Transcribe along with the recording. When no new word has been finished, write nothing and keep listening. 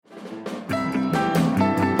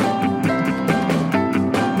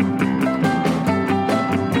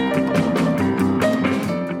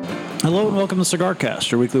welcome to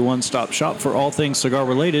CigarCast, your weekly one-stop shop for all things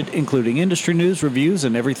cigar-related, including industry news, reviews,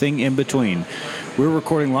 and everything in between. We're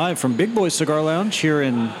recording live from Big Boy Cigar Lounge here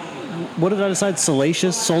in, what did I decide,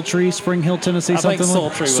 sultry, Spring Hill, Tennessee? I think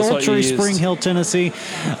sultry was what you used. Spring Hill, Tennessee.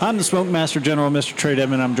 I'm the Smoke Master General, Mr. Trey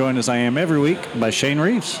Edmond. I'm joined as I am every week by Shane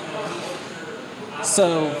Reeves.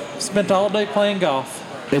 So, spent all day playing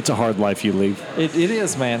golf. It's a hard life you lead. It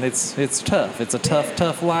is, man. It's tough. It's a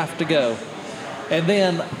tough life to go. And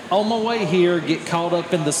then on my way here, get caught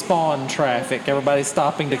up in the spawn traffic. Everybody's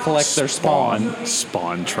stopping to collect their spawn.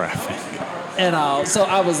 Spawn traffic. And so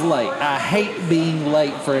I was late. I hate being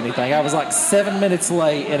late for anything. I was like 7 minutes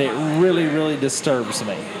late, and it really, really disturbs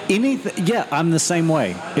me. Yeah, I'm the same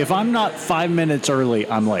way. If I'm not 5 minutes early,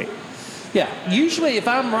 I'm late. Yeah, usually if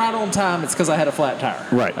I'm right on time, it's because I had a flat tire.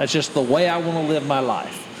 Right. That's just the way I want to live my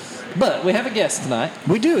life. But we have a guest tonight.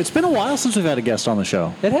 We do. It's been a while since we've had a guest on the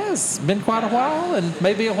show. It has been quite a while, and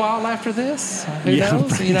maybe a while after this. Who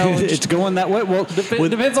knows? You know, it's going that way. Well,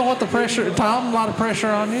 depends on what the pressure. Tom, a lot of pressure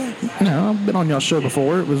on you. No, I've been on y'all's show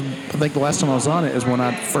before. It was, I think, the last time I was on it is when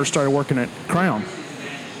I first started working at Crown.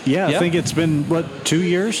 Yeah, I think it's been 2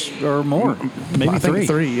 years or more, maybe I think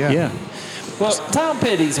 3. Yeah. Well, Tom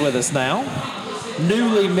Petty's with us now.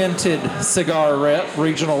 Newly minted cigar rep,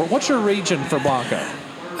 regional. What's your region for Blanco?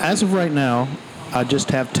 As of right now, I just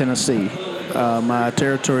have Tennessee. My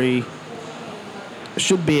territory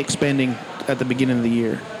should be expanding at the beginning of the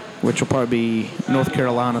year, which will probably be North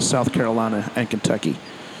Carolina, South Carolina, and Kentucky.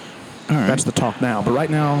 All right. That's the talk now. But right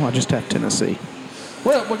now, I just have Tennessee.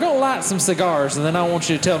 Well, we're going to light some cigars, and then I want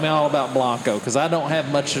you to tell me all about Blanco, because I don't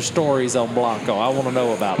have much of stories on Blanco. I want to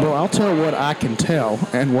know about it. Well, I'll tell what I can tell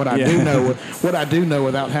and what I do know. What I do know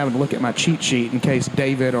without having to look at my cheat sheet, in case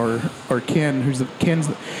David or Ken,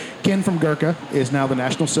 Ken from Gurkha is now the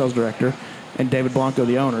national sales director, and David Blanco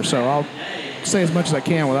the owner. So I'll say as much as I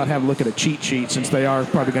can without having to look at a cheat sheet, since they are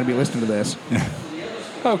probably going to be listening to this.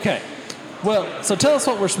 Okay. Well, so tell us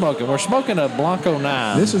what we're smoking. We're smoking a Blanco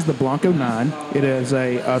 9. This is the Blanco 9. It is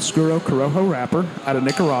a Oscuro Corojo wrapper out of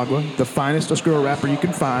Nicaragua, the finest Oscuro wrapper you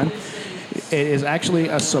can find. It is actually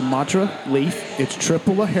a Sumatra leaf. It's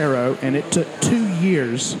triple Ajero, and it took 2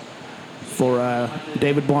 years for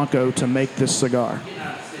David Blanco to make this cigar.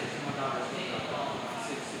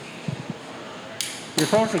 You're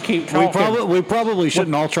supposed to keep talking. We probably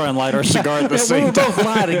shouldn't all try and light our cigar at the same time. We were both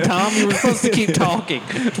lighting, Tom. You were supposed to keep talking.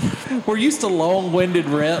 We're used to long-winded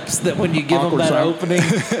reps that when you give them that opening,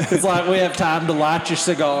 it's like we have time to light your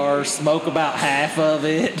cigar, smoke about half of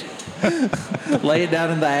it, lay it down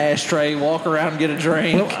in the ashtray, walk around and get a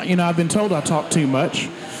drink. Well, I've been told I talk too much.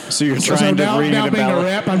 So you're trying to read it about being a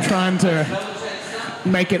rep, I'm trying to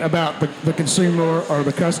make it about the consumer or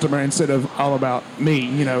the customer instead of all about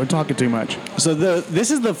me, and talking too much. So this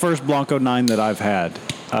is the first Blanco 9 that I've had.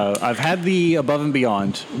 I've had the Above and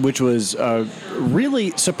Beyond, which was a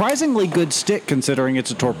really surprisingly good stick considering it's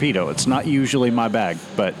a torpedo. It's not usually my bag,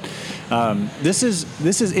 but this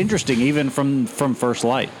is interesting even from first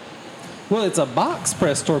light. Well, it's a box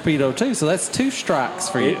press torpedo too, so that's 2 strikes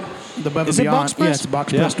for you. The Above and Beyond, box press? Yeah, it's a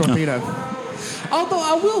box press torpedo. Although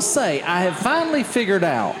I will say, I have finally figured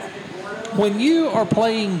out when you are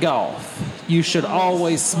playing golf, you should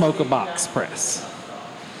always smoke a box press.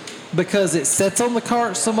 Because it sets on the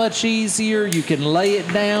cart so much easier. You can lay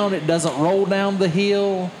it down. It doesn't roll down the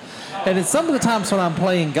hill. And in some of the times when I'm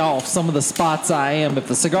playing golf, some of the spots I am, if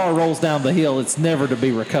the cigar rolls down the hill, it's never to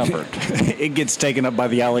be recovered. It gets taken up by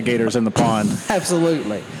the alligators in the pond.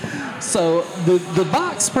 Absolutely. So the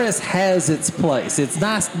box press has its place. It's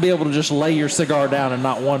nice to be able to just lay your cigar down and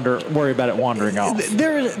not worry about it wandering off.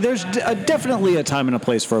 There's definitely a time and a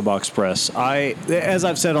place for a box press. As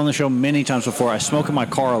I've said on the show many times before, I smoke in my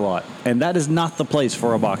car a lot, and that is not the place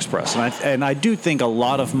for a box press. And I do think a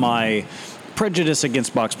lot of my prejudice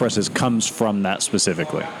against box presses comes from that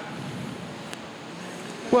specifically.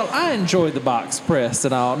 Well, I enjoy the box press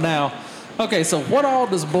and all. Now, okay, so what all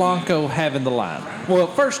does Blanco have in the line? Well,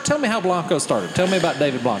 first, tell me how Blanco started. Tell me about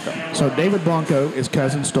David Blanco. So David Blanco is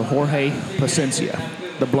cousins to Jorge Plasencia.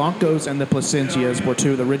 The Blancos and the Plasencias were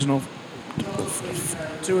two of the original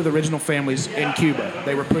families in Cuba.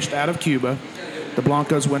 They were pushed out of Cuba. The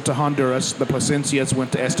Blancos went to Honduras. The Plasencias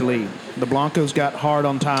went to Esteli. The Blancos got hard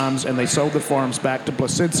on times, and they sold the farms back to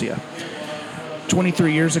Plasencia.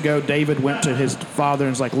 23 years ago, David went to his father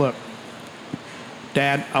and was like, look,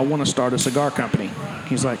 Dad, I want to start a cigar company.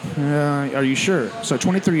 He's like, are you sure? So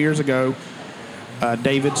 23 years ago,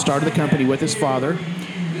 David started the company with his father.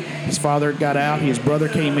 His father got out. His brother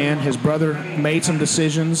came in. His brother made some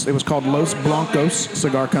decisions. It was called Los Blancos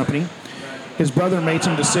Cigar Company. His brother made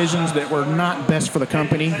some decisions that were not best for the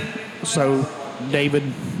company. So David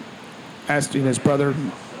asked his brother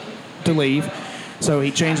to leave. So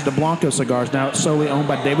he changed to Blanco Cigars. Now it's solely owned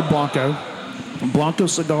by David Blanco. Blanco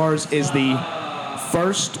Cigars is the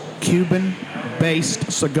first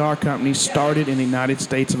Cuban-based cigar company started in the United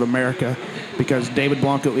States of America because David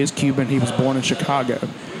Blanco is Cuban. He was born in Chicago.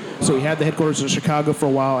 So he had the headquarters in Chicago for a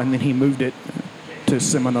while, and then he moved it to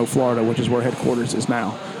Seminole, Florida, which is where headquarters is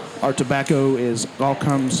now. Our tobacco all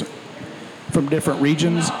comes from different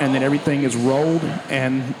regions, and then everything is rolled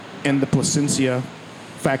and in the Plasencia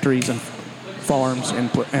factories and farms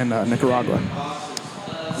in Nicaragua.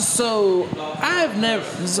 So I've never,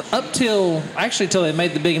 till they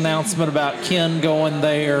made the big announcement about Ken going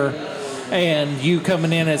there and you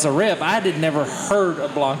coming in as a rep, I had never heard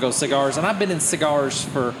of Blanco Cigars, and I've been in cigars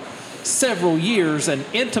for several years and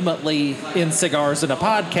intimately in cigars in a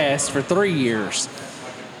podcast for 3 years.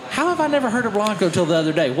 How have I never heard of Blanco till the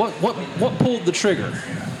other day? What pulled the trigger?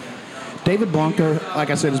 David Blanco, like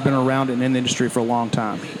I said, has been around in the industry for a long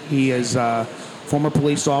time. He is a former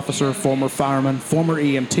police officer, former fireman, former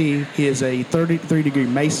EMT. He is a 33-degree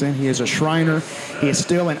Mason. He is a Shriner. He is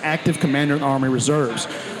still an active commander in the Army Reserves.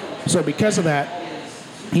 So because of that,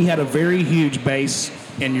 he had a very huge base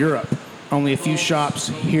in Europe, only a few shops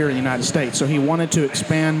here in the United States. So he wanted to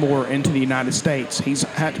expand more into the United States. He's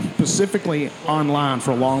had specifically online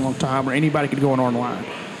for a long, long time, where anybody could go on online.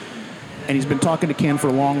 And he's been talking to Ken for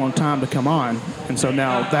a long, long time to come on. And so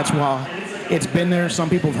now that's why it's been there. Some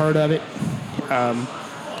people have heard of it.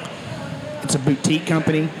 It's a boutique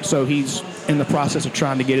company, so he's in the process of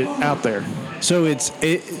trying to get it out there. So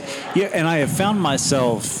and I have found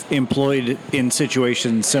myself employed in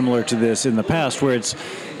situations similar to this in the past, where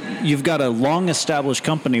you've got a long-established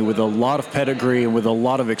company with a lot of pedigree and with a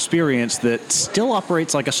lot of experience that still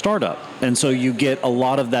operates like a startup. And so you get a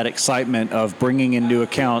lot of that excitement of bringing in new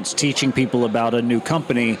accounts, teaching people about a new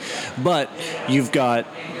company, but you've got,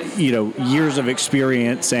 years of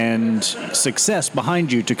experience and success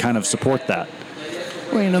behind you to kind of support that.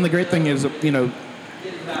 Well, the great thing is,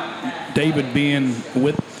 David being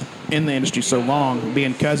in the industry so long,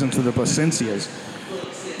 being cousins to the Plasencias,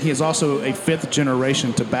 he is also a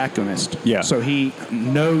fifth-generation tobacconist. Yeah. So he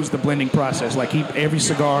knows the blending process. Like every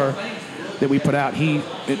cigar that we put out,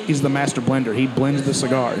 he's the master blender. He blends the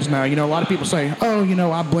cigars. Now, a lot of people say,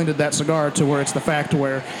 oh, I blended that cigar to where it's the fact to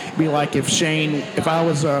where it'd be like if I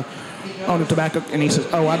was on a tobacco and he says,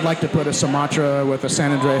 oh, I'd like to put a Sumatra with a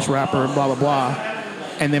San Andreas wrapper, blah, blah, blah.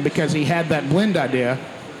 And then because he had that blend idea,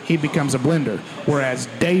 he becomes a blender. Whereas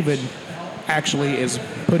David actually is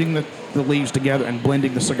putting the leaves together and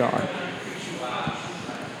blending the cigar.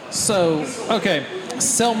 So, okay,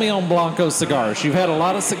 sell me on Blanco Cigars. You've had a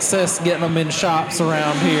lot of success getting them in shops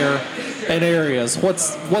around here and areas.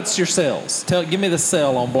 What's your sales? Give me the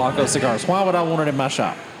sell on Blanco Cigars. Why would I want it in my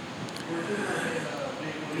shop?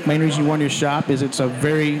 Main reason you want your shop is it's a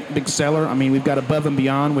very big seller. I mean, we've got Above and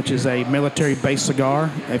Beyond, which is a military-based cigar.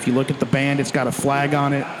 If you look at the band, it's got a flag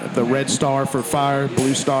on it, the red star for fire,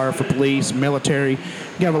 blue star for police, military.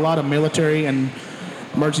 You have a lot of military and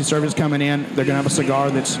emergency service coming in. They're going to have a cigar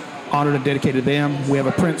that's honored and dedicated to them. We have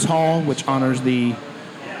a Prince Hall, which honors the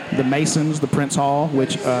Masons, the Prince Hall,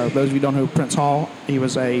 which those of you who don't know Prince Hall, he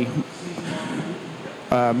was a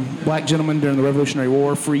black gentleman during the Revolutionary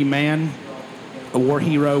War, free man. A war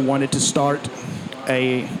hero, wanted to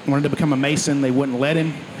become a Mason. They wouldn't let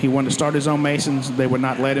him. He wanted to start his own Masons. They would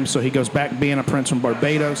not let him. So he goes back being a prince from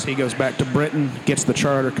Barbados. He goes back to Britain, gets the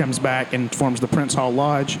charter, comes back, and forms the Prince Hall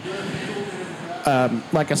Lodge.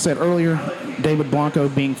 Like I said earlier, David Blanco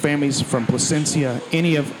being families from Plasencia,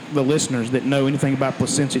 any of the listeners that know anything about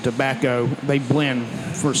Plasencia tobacco, they blend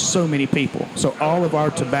for so many people. So all of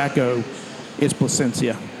our tobacco is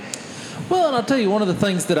Plasencia. Well, and I'll tell you, one of the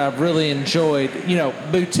things that I've really enjoyed,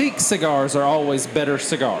 boutique cigars are always better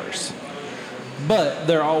cigars, but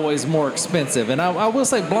they're always more expensive. And I will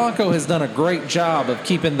say Blanco has done a great job of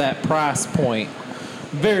keeping that price point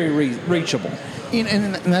very reachable.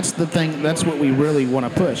 And that's the thing, that's what we really want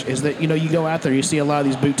to push, is that, you go out there, you see a lot of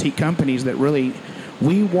these boutique companies that really,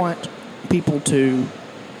 we want people to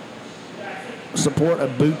support a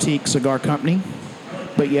boutique cigar company,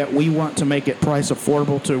 but yet we want to make it price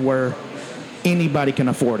affordable to where anybody can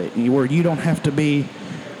afford it, where you don't have to be,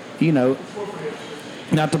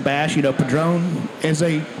 not to bash, Padron is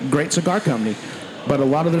a great cigar company, but a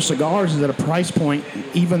lot of their cigars is at a price point,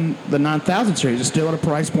 even the 9000 series is still at a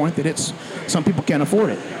price point that some people can't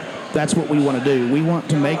afford it. That's what we want to do. We want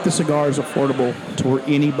to make the cigars affordable to where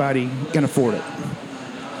anybody can afford it.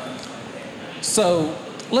 So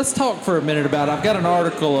let's talk for a minute about, I've got an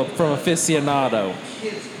article from Aficionado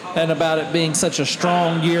and about it being such a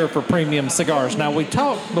strong year for premium cigars. Now, we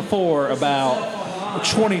talked before about,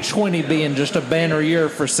 2020 being just a banner year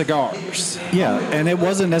for cigars. Yeah, and it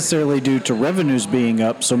wasn't necessarily due to revenues being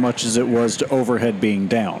up so much as it was to overhead being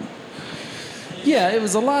down. Yeah, it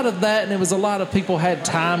was a lot of that, and it was a lot of people had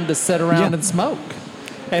time to sit around and smoke.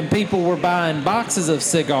 And people were buying boxes of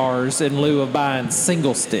cigars in lieu of buying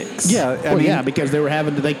single sticks. Yeah, I mean, because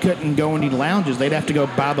they couldn't go into lounges. They'd have to go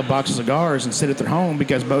buy the box of cigars and sit at their home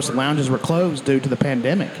because most of the lounges were closed due to the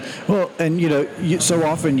pandemic. Well, and so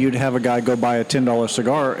often you'd have a guy go buy a $10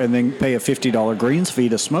 cigar and then pay a $50 greens fee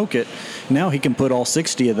to smoke it. Now he can put all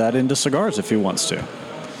 60 of that into cigars if he wants to.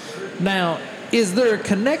 Now, is there a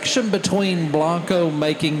connection between Blanco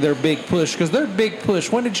making their big push? Because their big push,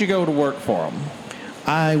 when did you go to work for them?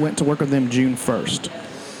 I went to work with them June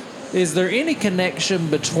 1st. Is there any connection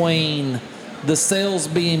between the sales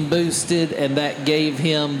being boosted and that gave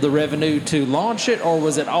him the revenue to launch it, or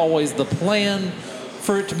was it always the plan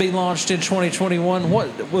for it to be launched in 2021?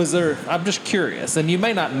 What was there? I'm just curious, and you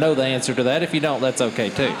may not know the answer to that. If you don't, that's okay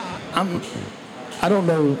too. I don't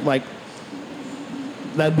know,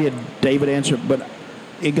 that'd be a David answer, but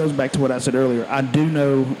it goes back to what I said earlier. I do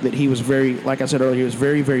know that he was like I said earlier, he was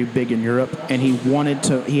very, very big in Europe, and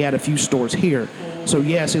he had a few stores here. So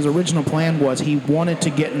yes, his original plan was he wanted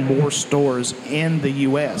to get more stores in the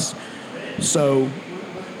U.S. So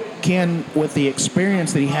Ken, with the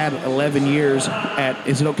experience that he had 11 years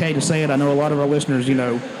is it okay to say it? I know a lot of our listeners,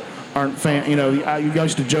 aren't fan. You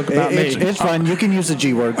used to joke about me. It's fine. You can use the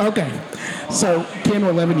G word. Okay. So Ken,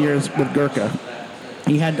 11 years with Gurkha.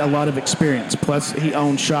 He had a lot of experience. Plus, he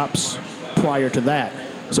owned shops prior to that.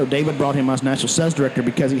 So David brought him as national sales director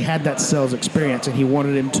because he had that sales experience, and he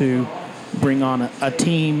wanted him to bring on a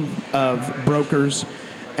team of brokers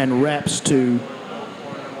and reps to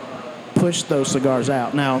push those cigars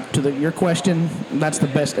out. Now, to your question, that's the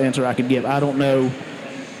best answer I could give. I don't know.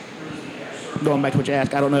 Going back to what you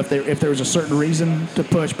asked, I don't know if there was a certain reason to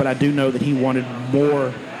push, but I do know that he wanted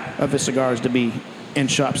more of his cigars to be in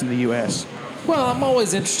shops in the U.S. Well, I'm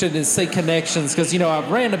always interested in see connections because,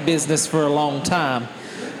 I've ran a business for a long time.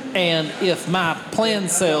 And if my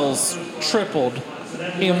planned sales tripled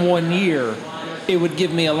in 1 year, it would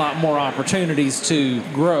give me a lot more opportunities to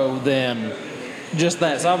grow than just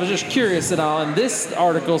that. So I was just curious and all. And this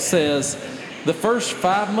article says the first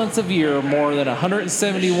 5 months of year, more than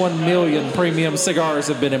 171 million premium cigars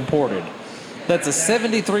have been imported. That's a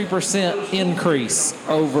 73% increase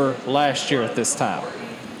over last year at this time.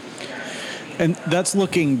 And that's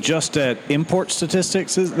looking just at import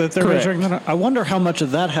statistics that they're Correct. measuring. I wonder how much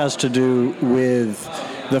of that has to do with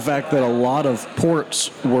the fact that a lot of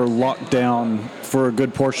ports were locked down for a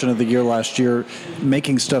good portion of the year last year,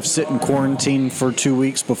 making stuff sit in quarantine for 2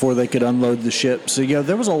 weeks before they could unload the ship. So,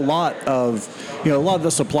 there was a lot of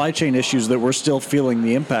the supply chain issues that we're still feeling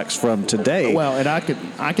the impacts from today. Well, and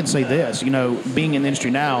I can say this, being in the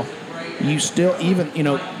industry now, you still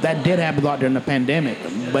that did happen a lot during the pandemic,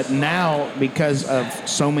 but now because of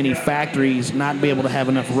so many factories not be able to have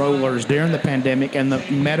enough rollers during the pandemic and the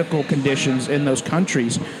medical conditions in those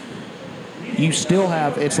countries, you still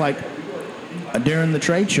have, it's like during the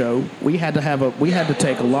trade show, we had to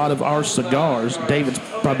take a lot of our cigars. David's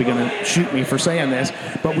probably going to shoot me for saying this,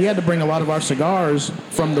 but we had to bring a lot of our cigars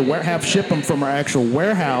from the warehouse, ship them from our actual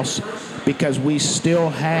warehouse, because we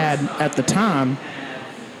still had at the time,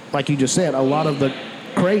 like you just said, a lot of the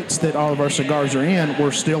crates that all of our cigars are in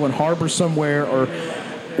were still in harbor somewhere. Or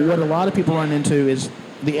what a lot of people run into is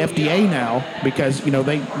the FDA now, because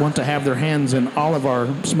they want to have their hands in all of our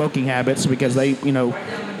smoking habits, because they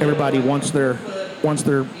everybody wants their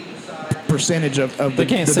percentage of the They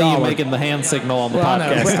can't the see dollar. you making the hand signal on the Well, I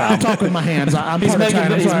know, podcast. but I'm talking with my hands. I'm He's part of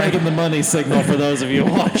China. I'm he's sorry. making the money signal for those of you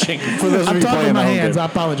watching. For those of I'm you talking playing with my at home, hands. Dave. I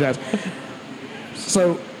apologize.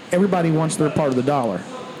 So everybody wants their part of the dollar.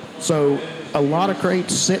 So a lot of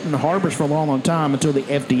crates sit in the harbors for a long, long time until the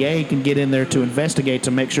FDA can get in there to investigate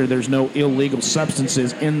to make sure there's no illegal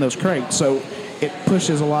substances in those crates. So it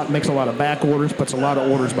pushes a lot, makes a lot of back orders, puts a lot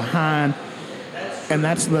of orders behind, and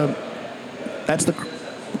that's the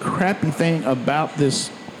crappy thing about this.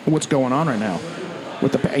 What's going on right now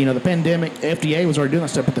with the pandemic? FDA was already doing that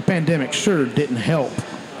stuff, but the pandemic sure didn't help.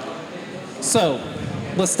 So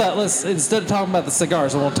let's instead of talking about the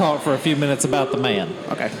cigars, I want to talk for a few minutes about the man.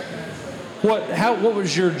 Okay. What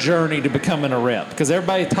was your journey to becoming a rep? Because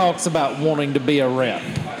everybody talks about wanting to be a rep.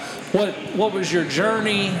 What was your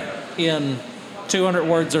journey in 200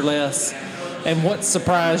 words or less, and what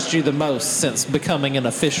surprised you the most since becoming an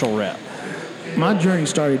official rep? My journey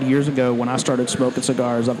started years ago when I started smoking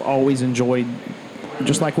cigars. I've always enjoyed,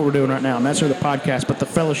 just like what we're doing right now, and that's the podcast, but the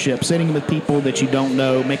fellowship, sitting with people that you don't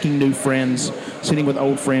know, making new friends, sitting with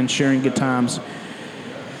old friends, sharing good times.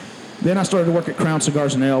 Then I started to work at Crown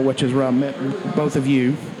Cigars and Ale, which is where I met both of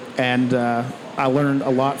you. And I learned a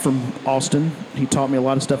lot from Austin. He taught me a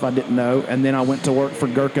lot of stuff I didn't know. And then I went to work for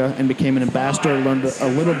Gurkha and became an ambassador, learned a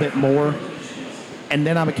little bit more. And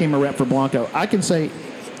then I became a rep for Blanco. I can say,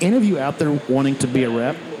 any of you out there wanting to be a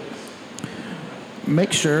rep,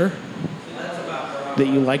 make sure that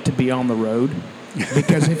you like to be on the road.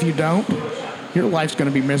 Because if you don't, your life's going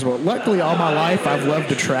to be miserable. Luckily, all my life, I've loved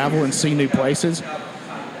to travel and see new places.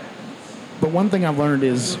 But one thing I've learned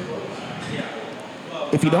is,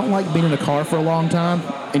 if you don't like being in a car for a long time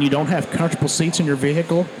and you don't have comfortable seats in your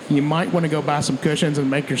vehicle, you might want to go buy some cushions and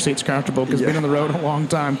make your seats comfortable, because being on the road a long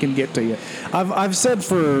time can get to you. I've said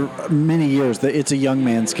for many years that it's a young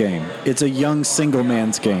man's game. It's a young single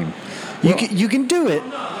man's game. You can do it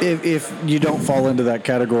if you don't fall into that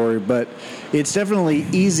category, but it's definitely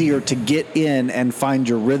easier to get in and find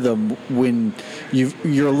your rhythm when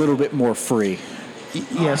you're a little bit more free.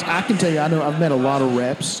 Yes, I can tell you, I know I've met a lot of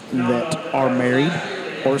reps that are married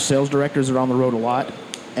or sales directors that are on the road a lot,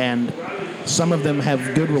 and some of them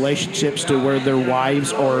have good relationships to where their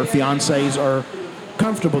wives or fiancés are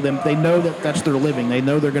comfortable with them. They know that that's their living. They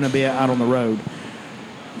know they're going to be out on the road.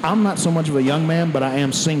 I'm not so much of a young man, but I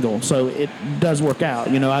am single, so it does work out.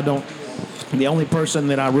 The only person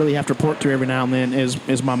that I really have to report to every now and then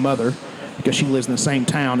is my mother, because she lives in the same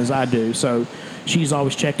town as I do. So she's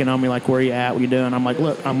always checking on me, like, where you at, what you doing? I'm like,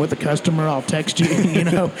 look, I'm with a customer, I'll text you. You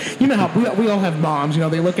know how we all have moms,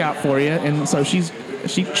 they look out for you. And so she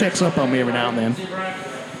checks up on me every now and then.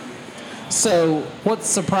 So what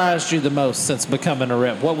surprised you the most since becoming a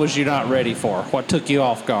rep? What was you not ready for? What took you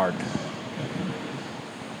off guard?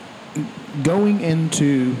 Going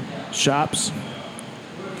into shops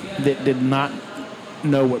that did not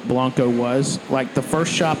know what Blanco was. Like the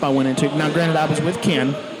first shop I went into, now granted I was with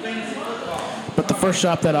Ken, but the first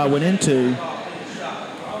shop that I went into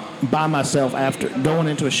by myself, after going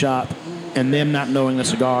into a shop and them not knowing the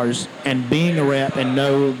cigars and being a rep and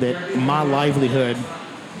know that my livelihood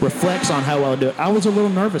reflects on how well I do it, I was a little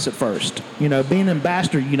nervous at first. Being an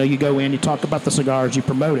ambassador, you go in, you talk about the cigars, you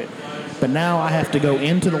promote it. But now I have to go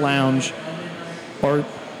into the lounge or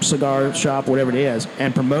cigar shop, whatever it is,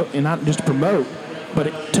 and promote, and not just promote,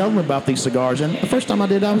 but tell them about these cigars. And the first time I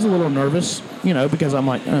did, I was a little nervous, because I'm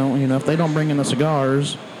like, if they don't bring in the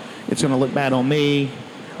cigars, it's going to look bad on me.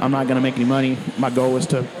 I'm not going to make any money. My goal is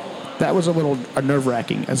to. That was a little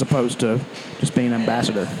nerve-wracking as opposed to just being an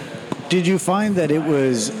ambassador. Did you find that it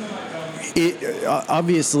was,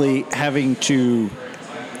 obviously having to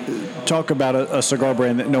talk about a cigar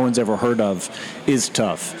brand that no one's ever heard of is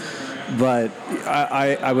tough? But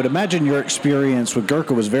I would imagine your experience with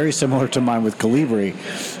Gurkha was very similar to mine with Colibri.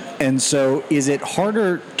 And so is it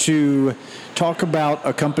harder to talk about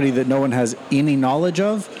a company that no one has any knowledge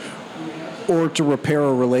of, or to repair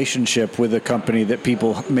a relationship with a company that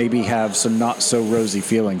people maybe have some not so rosy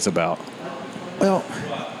feelings about? Well,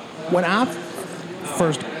 when I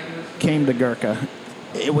first came to Gurkha,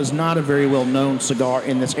 it was not a very well-known cigar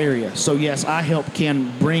in this area. So, yes, I helped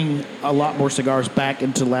Ken bring a lot more cigars back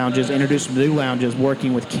into lounges, introduce them to new lounges,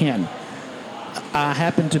 working with Ken. I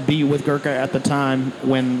happened to be with Gurkha at the time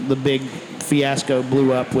when the big fiasco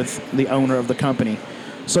blew up with the owner of the company.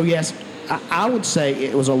 So, yes, I would say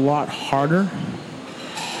it was a lot harder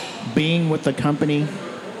being with the company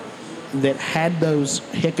that had those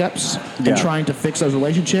hiccups and trying to fix those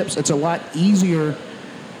relationships. It's a lot easier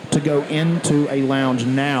to go into a lounge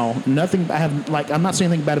now. I'm not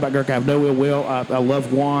saying anything bad about Gurkha. I have no ill will. I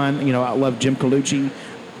love Juan. I love Jim Colucci.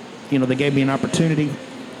 They gave me an opportunity.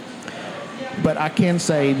 But I can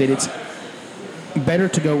say that it's better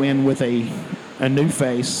to go in with a new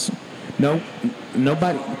face. No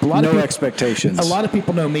expectations. A lot of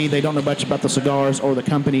people know me. They don't know much about the cigars or the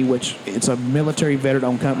company, which it's a military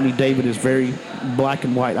veteran-owned company. David is very black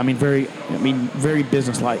and white. Very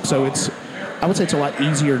business-like. So I would say it's a lot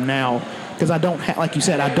easier now because I don't like you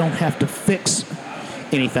said, I don't have to fix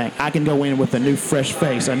anything. I can go in with a new fresh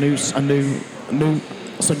face, a new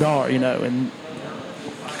cigar, And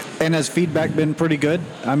has feedback been pretty good?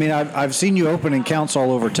 I've seen you open in counts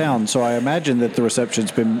all over town, so I imagine that the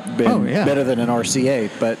reception's been better than an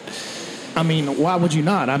RCA. But why would you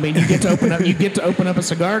not? You get to open up a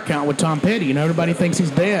cigar count with Tom Petty. Everybody thinks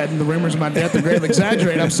he's dead, and the rumors of my death are greatly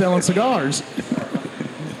exaggerated. I'm selling cigars.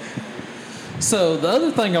 So the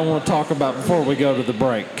other thing I want to talk about before we go to the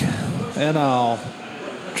break,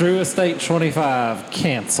 Drew Estate 25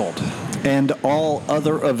 canceled. And all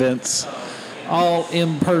other events. All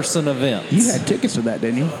in-person events. You had tickets to that,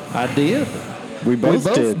 didn't you? I did. We both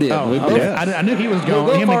did. Oh, We okay. both, I knew he was we going.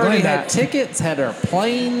 both Him and already Glenn had tickets, had our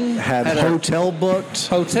plane, Had our hotel booked.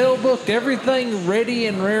 hotel booked, everything ready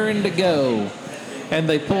and raring to go, and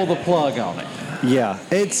they pull the plug on it. Yeah,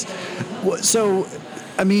 it's so.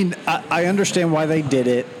 I mean, I understand why they did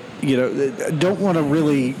it. You know, don't want to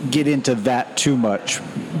really get into that too much,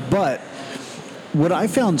 but what I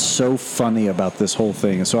found so funny about this whole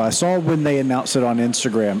thing, so I saw when they announced it on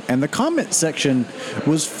Instagram, and the comment section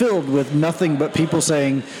was filled with nothing but people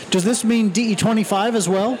saying, "Does this mean DE25 as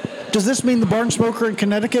well? Does this mean the Barn Smoker in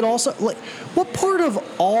Connecticut also?" Like, what part of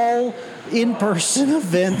all in-person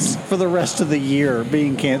events for the rest of the year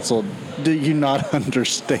being canceled do you not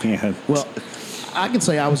understand? Well, I can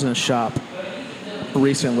say I was in a shop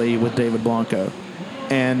recently with David Blanco,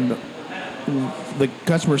 and the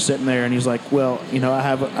customer's sitting there, and he's like, "Well, you know, I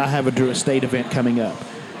have a Drew Estate event coming up,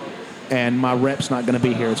 and my rep's not going to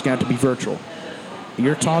be here. It's going to have to be virtual.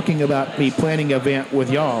 You're talking about me planning an event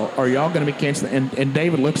with y'all. Are y'all going to be canceling?" And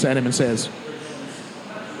David looks at him and says,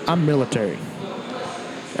 "I'm military.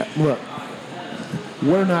 Look,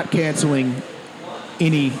 we're not canceling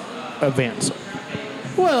any events."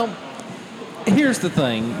 Well, here's the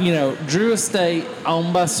thing. You know, Drew Estate,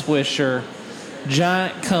 owned by Swisher,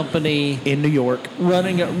 giant company In New York.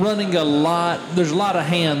 running a lot. There's a lot of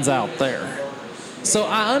hands out there, so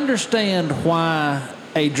I understand why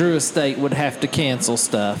a Drew Estate would have to cancel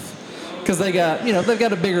stuff because they've got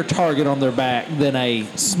a bigger target on their back than a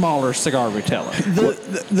smaller cigar retailer.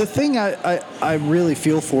 The thing I really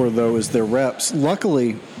feel for, though, is their reps.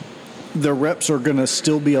 Luckily, their reps are going to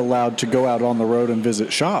still be allowed to go out on the road and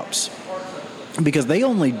visit shops because they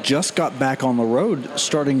only just got back on the road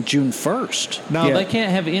starting June 1st. No, Yeah. they can't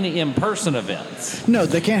have any in-person events. No,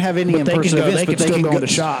 they can't have any But they in-person can go- events, they but can they still can go into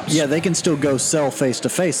shops. Yeah, they can still go sell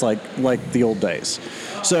face-to-face like the old days.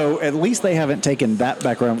 So at least they haven't taken that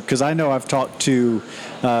background, because I know I've talked to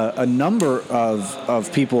a number of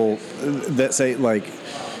people that say, like,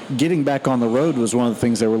 getting back on the road was one of the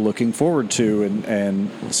things they were looking forward to,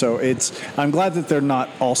 and so I'm glad that they're not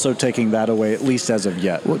also taking that away, at least as of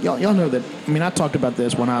yet. Well, y'all know that. I mean, I talked about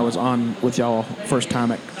this when I was on with y'all first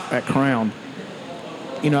time at Crown.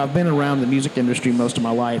 You know, I've been around the music industry most of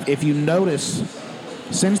my life. If you notice,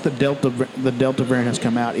 since the Delta variant has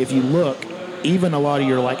come out, if you look, even a lot of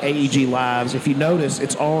your like AEG lives, if you notice,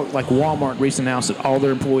 it's all like Walmart recently announced that all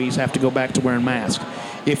their employees have to go back to wearing masks.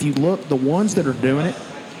 If you look, the ones that are doing it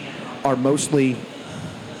are mostly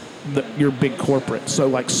your big corporate. So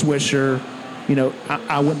like Swisher, you know,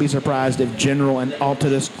 I wouldn't be surprised if General and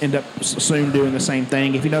Altadis end up soon doing the same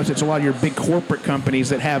thing. If you notice, it's a lot of your big corporate companies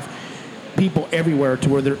that have people everywhere to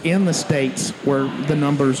where they're in the states where the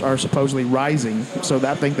numbers are supposedly rising. So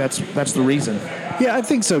I think that's the reason. Yeah, I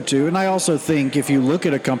think so too. And I also think if you look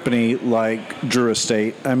at a company like Drew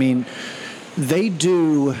Estate, I mean, they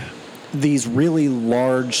do these really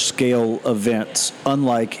large-scale events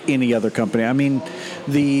unlike any other company. I mean,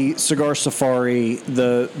 the Cigar Safari,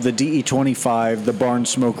 the DE25, the Barn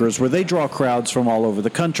Smokers, where they draw crowds from all over the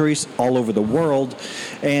country, all over the world,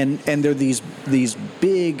 and they're these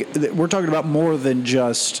big, we're talking about more than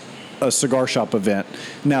just a cigar shop event.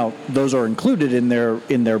 Now, those are included in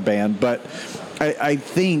their band, but I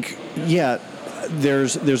think, yeah,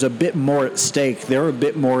 there's a bit more at stake. They're a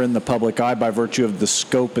bit more in the public eye by virtue of the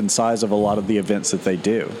scope and size of a lot of the events that they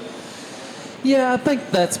do. Yeah, I think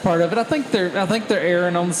that's part of it. I think they're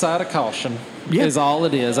erring on the side of caution. Yeah. Is all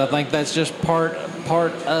it is. I think that's just part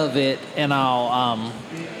of it. And I'll,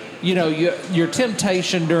 you know, your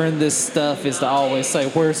temptation during this stuff is to always say,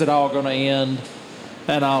 "Where's it all going to end?"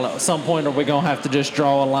 And at some point, are we going to have to just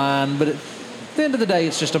draw a line? But at the end of the day,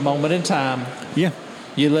 it's just a moment in time. Yeah.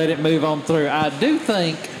 You let it move on through. I do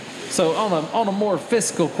think so. On a more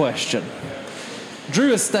fiscal question,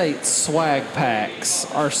 Drew Estate swag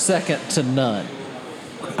packs are second to none.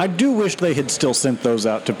 I do wish they had still sent those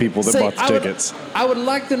out to people that bought the tickets. I would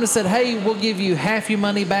like them to say, "Hey, we'll give you half your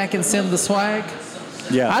money back and send the swag."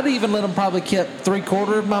 Yeah. I'd even let them probably kept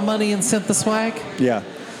 3/4 of my money and sent the swag. Yeah.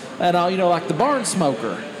 And you know, like the Barn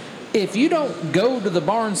Smoker. If you don't go to the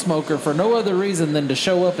Barn Smoker for no other reason than to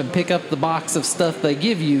show up and pick up the box of stuff they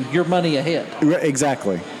give you, your money ahead.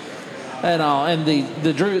 Exactly. And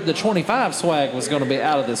the 25 swag was going to be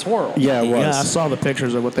out of this world. Yeah, it was. Yeah, I saw the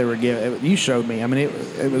pictures of what they were giving. You showed me. I mean,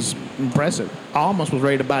 it was impressive. I almost was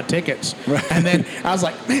ready to buy tickets. Right. And then I was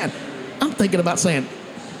like, man, I'm thinking about saying,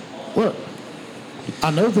 look,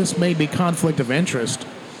 I know this may be conflict of interest,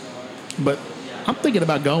 but I'm thinking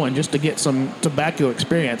about going just to get some tobacco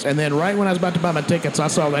experience. And then right when I was about to buy my tickets, I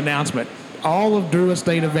saw the announcement, all of Drew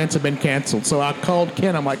Estate events have been canceled. So I called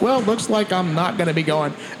Ken. I'm like, well, looks like I'm not going to be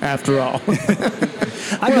going after all.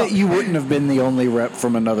 I bet you wouldn't have been the only rep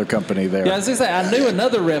from another company there. Yeah, I was going to say, I knew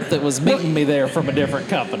another rep that was meeting me there from a different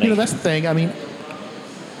company. That's the thing. I mean,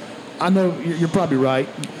 I know you're probably right,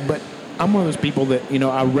 but I'm one of those people that,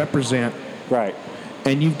 I represent. Right.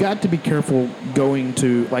 And you've got to be careful going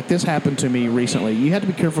to, like this happened to me recently. You have to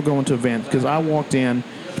be careful going to events because I walked in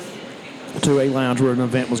to a lounge where an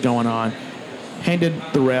event was going on, handed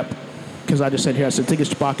the rep, because I just said, here, I said, take a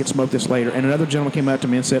spot and smoke this later. And another gentleman came up to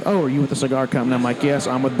me and said, oh, are you with the cigar company? I'm like, yes,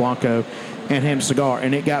 I'm with Blanco, and handed a cigar.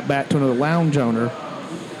 And it got back to another lounge owner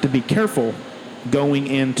to be careful going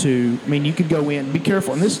into, you could go in, be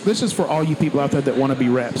careful. And this is for all you people out there that want to be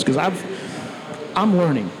reps, because I'm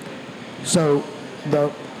learning. So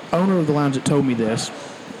the owner of the lounge that told me this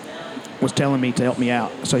was telling me to help me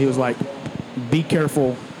out. So he was like, be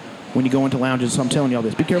careful when you go into lounges. So I'm telling you all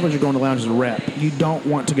this. Be careful as you're going to lounges as a rep. You don't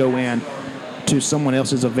want to go in to someone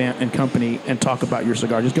else's event and company and talk about your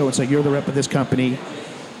cigar. Just go and say, you're the rep of this company.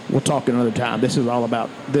 We'll talk another time. This is all about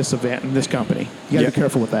this event and this company. You got to be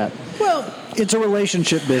careful with that. Well, it's a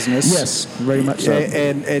relationship business. Yes, very much so.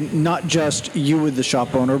 And not just you with the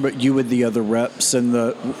shop owner, but you with the other reps and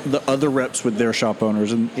the other reps with their shop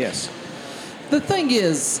owners. And yes. The thing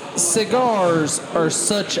is, cigars are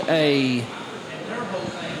such a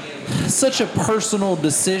personal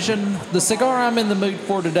decision. The cigar I'm in the mood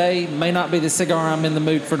for today may not be the cigar I'm in the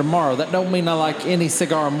mood for tomorrow. That don't mean I like any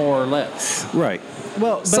cigar more or less. Right.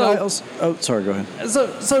 Well, but So- I also... sorry, go ahead.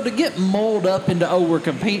 So to get mulled up into, we're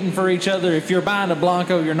competing for each other. If you're buying a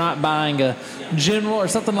Blanco, you're not buying a General or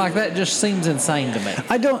something like that. Just seems insane to me.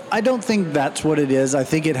 I don't think that's what it is. I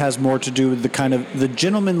think it has more to do with the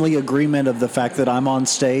gentlemanly agreement of the fact that I'm on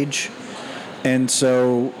stage. And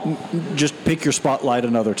so just pick your spotlight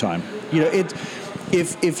another time.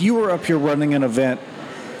 If you were up here running an event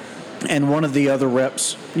and one of the other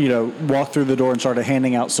reps, walked through the door and started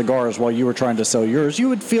handing out cigars while you were trying to sell yours, you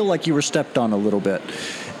would feel like you were stepped on a little bit.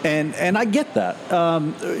 And I get that.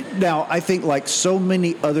 Now, I think like so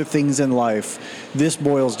many other things in life, this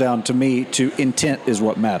boils down to me to intent is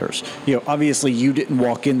what matters. Obviously you didn't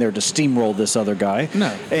walk in there to steamroll this other guy.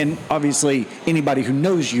 No. And obviously anybody who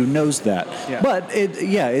knows you knows that. Yeah. But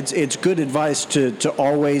it's good advice to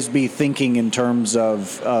always be thinking in terms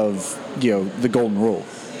of the golden rule.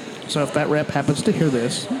 So if that rep happens to hear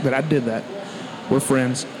this, that I did that, we're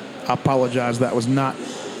friends. I apologize. That was not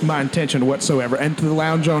my intention whatsoever. And to the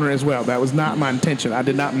lounge owner as well. That was not my intention. I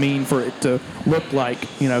did not mean for it to look like,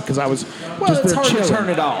 because I was just it's there hard chilling. to turn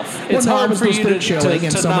it off. Well, It's no, I hard was for just you there to chilling,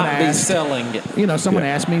 and someone not be asked- selling it. Someone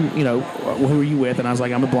asked me, well, who are you with? And I was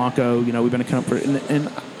like, I'm a Blanco. We've been a company. And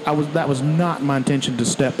that was not my intention to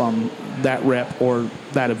step on that rep or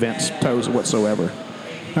that event's toes whatsoever.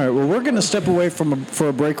 All right, well, we're going to step away for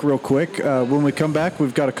a break real quick. When we come back,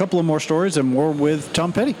 we've got a couple of more stories and more with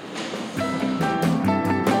Tom Petty.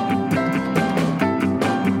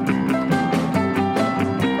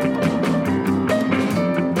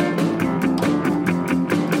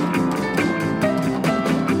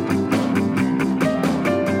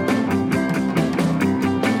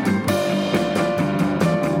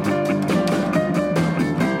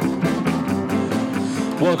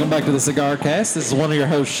 Welcome back to the CigarCast. This is one of your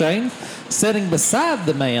hosts, Shane, sitting beside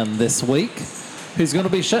the man this week who's going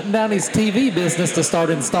to be shutting down his TV business to start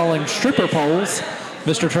installing stripper poles,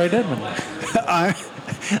 Mr. Trey Dedman.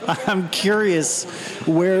 I'm curious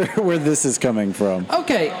where this is coming from.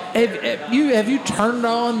 Okay, have you turned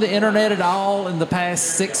on the internet at all in the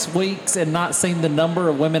past 6 weeks and not seen the number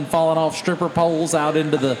of women falling off stripper poles out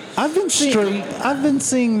into the street? I've been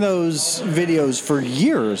seeing those videos for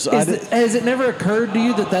years. Has it never occurred to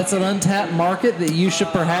you that that's an untapped market that you should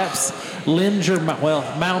perhaps lend your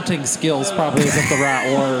mounting skills probably isn't the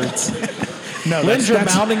right words. No, lend your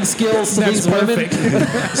mounting skills to these women.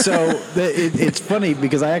 So it's funny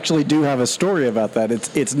because I actually do have a story about that.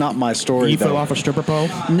 It's not my story. You fell off a stripper pole?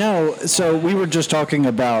 No. So we were just talking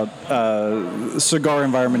about cigar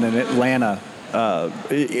environment in Atlanta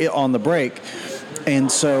on the break,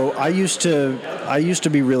 and so I used to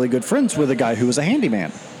be really good friends with a guy who was a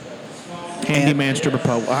handyman. Handyman stripper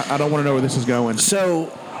pole. I don't want to know where this is going.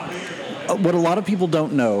 So what a lot of people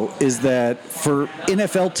don't know is that for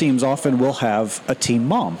NFL teams often will have a team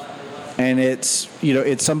mom. And it's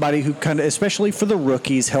somebody who kind of, especially for the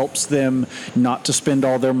rookies, helps them not to spend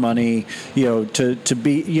all their money, to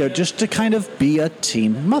be, just to kind of be a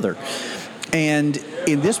team mother. And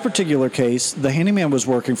in this particular case, the handyman was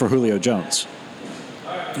working for Julio Jones.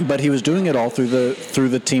 But he was doing it all through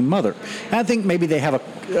the team mother. And I think maybe they have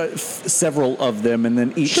several of them, and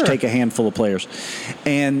then each Sure. take a handful of players.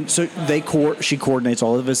 And so she coordinates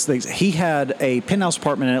all of his things. He had a penthouse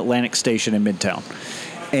apartment in Atlantic Station in Midtown,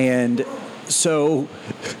 and so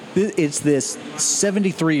it's this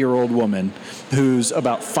 73-year-old woman who's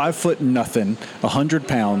about 5 foot nothing, 100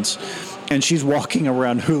 pounds, and she's walking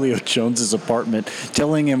around Julio Jones's apartment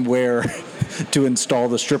telling him where to install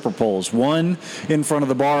the stripper poles. One in front of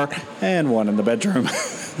the bar and one in the bedroom.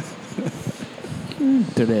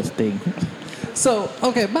 Interesting. So,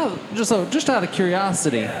 okay, just out of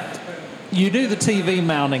curiosity, you do the TV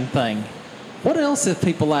mounting thing. What else have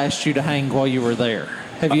people asked you to hang while you were there?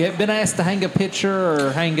 Have you been asked to hang a picture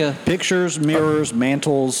or hang a... Pictures, mirrors,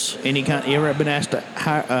 mantles. You ever been asked to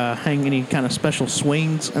hang any kind of special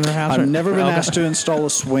swings in their house? I've never been asked to install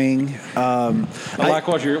a swing. I like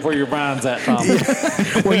where your mind's at, Tom.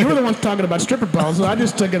 Well, you were the one talking about stripper poles, so I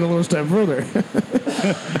just took it a little step further.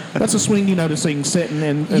 That's a swing, so you can sit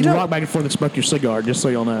and rock back and forth and smoke your cigar, just so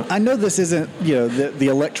you'll know. I know this isn't, the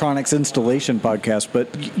electronics installation podcast,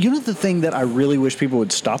 but the thing that I really wish people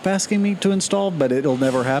would stop asking me to install, but it'll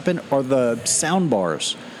never happen, are the sound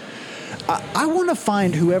bars. I want to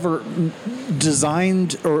find whoever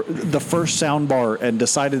designed or the first sound bar and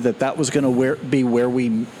decided that was going to be where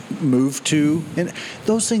we moved to. And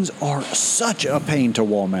those things are such a pain to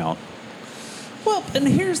wall mount. Well, and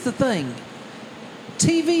here's the thing.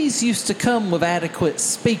 TVs used to come with adequate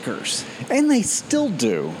speakers. And they still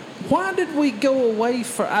do. Why did we go away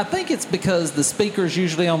from... I think it's because the speaker's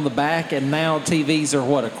usually on the back, and now TVs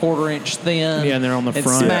are, a quarter-inch thin? Yeah, and they're on the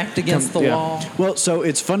front. Smacked against the wall. Well, so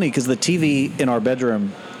it's funny because the TV in our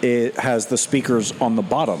bedroom, it has the speakers on the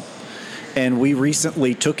bottom. And we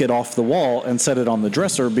recently took it off the wall and set it on the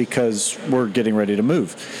dresser because we're getting ready to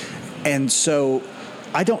move. And so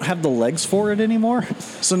I don't have the legs for it anymore.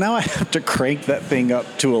 So now I have to crank that thing up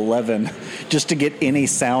to 11 just to get any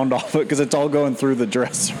sound off it because it's all going through the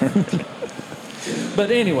dresser.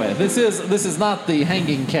 But anyway, this is not the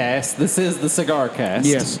hanging cast. This is the cigar cast.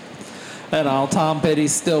 Yes. And Tom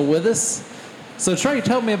Petty's still with us. So Trey,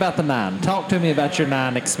 tell me about the Nine. Talk to me about your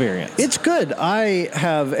Nine experience. It's good. I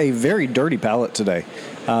have a very dirty palate today.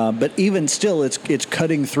 But even still, it's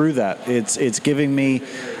cutting through that. It's giving me...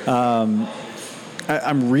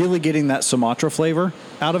 I'm really getting that Sumatra flavor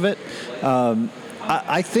out of it.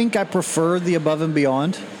 I think I prefer the Above and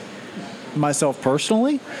Beyond myself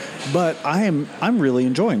personally, but I'm really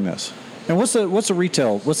enjoying this. And what's the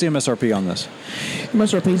retail? What's the MSRP on this?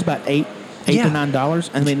 MSRP is about $8 to $9.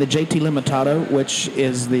 I mean, the JT Limitado, which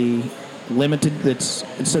is the limited, that's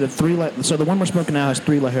instead of so the one we're smoking now has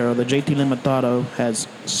 3 Ligero. The JT Limitado has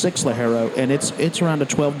 6 Ligero, and it's around a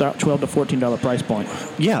 $12 to $14 price point.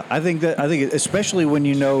 Yeah, I think especially when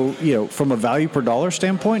from a value per dollar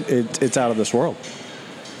standpoint, it's out of this world.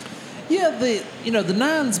 Yeah, the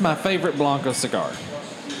Nine's my favorite Blanco cigar.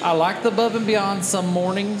 I like the Above and Beyond some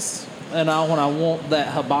mornings, and when I want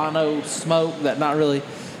that Habano smoke, that not really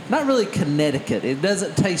Connecticut. It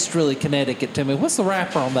doesn't taste really Connecticut to me. What's the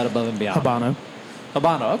wrapper on that Above and Beyond? Habano.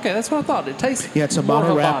 Okay, that's what I thought. It tastes. Yeah, it's a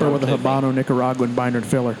Habano wrapper with a Habano Nicaraguan binder and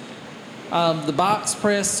filler. The box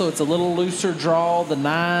press, so it's a little looser draw. The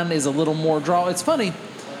Nine is a little more draw. It's funny.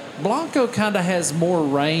 Blanco kind of has more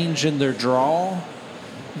range in their draw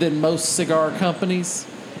than most cigar companies.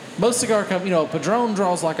 Most cigar companies, a Padron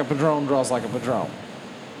draws like a Padron draws like a Padron.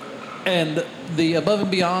 And the Above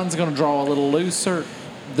and Beyond's going to draw a little looser.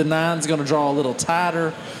 The Nine's going to draw a little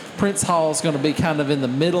tighter. Prince Hall's going to be kind of in the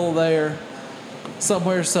middle there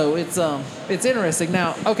somewhere. So it's interesting.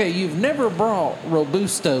 Now, okay, you've never brought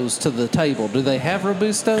Robustos to the table. Do they have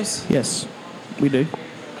Robustos? Yes, we do.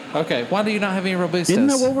 Okay, why do you not have any Robustos? Isn't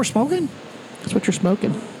that what we're smoking? That's what you're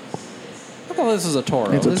smoking. I thought this was a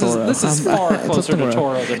Toro. It's a Toro. This is far closer to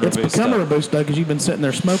Toro than Robusto. It's become a Robusto because you've been sitting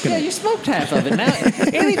there smoking Yeah, it. you smoked half of it. Now,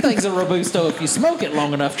 anything's a Robusto if you smoke it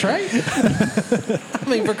long enough, Trey. I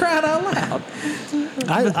mean, for crying out loud.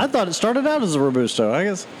 I thought it started out as a Robusto, I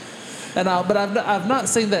guess. But I've not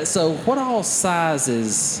seen that. So what all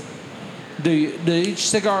sizes do each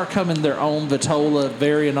cigar come in their own vitola,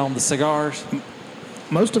 varying on the cigars?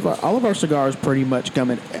 All of our cigars pretty much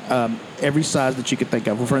come in every size that you could think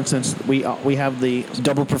of. Well, for instance, we have the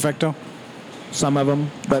Double Perfecto? some of them,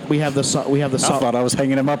 but we have the I thought I was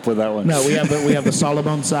hanging him up with that one. No, we have the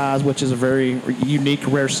Solomon size, which is a very unique,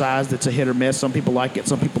 rare size that's a hit or miss. Some people like it,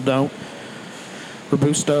 some people don't.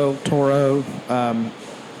 Robusto, Toro,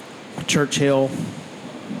 Churchill,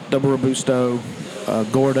 Double Robusto,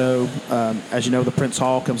 Gordo. As you know, the Prince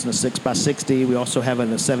Hall comes in a 6x60. We also have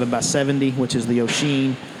in a 7x70, which is the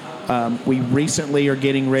Oshin. We recently are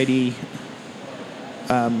getting ready.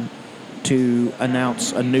 to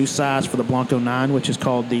announce a new size for the Blanco 9, which is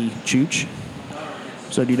called the Chooch.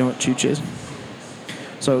 So do you know what Chooch is?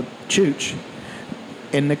 So Chooch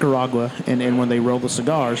in Nicaragua, and when they roll the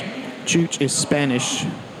cigars, Chooch is Spanish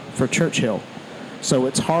for Churchill. So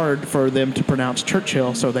it's hard for them to pronounce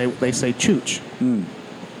Churchill, so they say Chooch.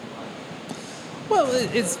 Well,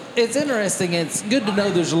 it's interesting. It's good to know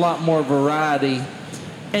there's a lot more variety.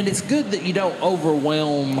 And it's good that you don't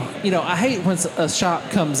overwhelm. I hate when a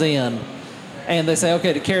shop comes in and they say,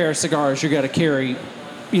 okay, to carry our cigars, you got to carry,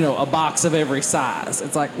 a box of every size.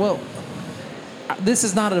 It's like, well, this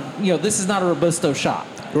is not a Robusto shop.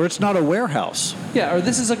 Or it's not a warehouse. Yeah, or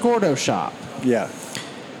this is a Gordo shop. Yeah.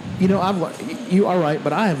 You are right,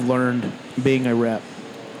 but I have learned being a rep.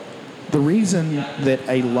 The reason that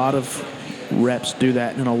a lot of reps do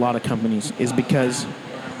that in a lot of companies is because,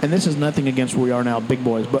 and this is nothing against where we are now, big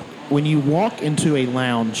boys, but when you walk into a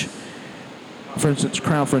lounge, for instance,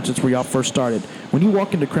 Crown, where y'all first started, when you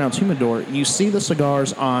walk into Crown's Humidor, you see the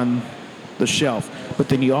cigars on the shelf, but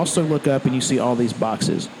then you also look up and you see all these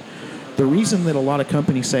boxes. The reason that a lot of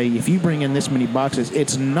companies say, if you bring in this many boxes,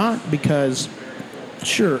 it's not because,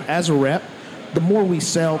 sure, as a rep, the more we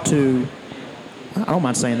sell to, I don't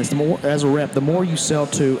mind saying this, the more you sell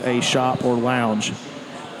to a shop or lounge,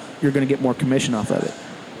 you're going to get more commission off of it.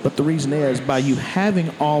 But the reason is, by you having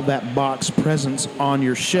all that box presence on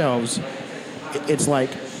your shelves, it's like,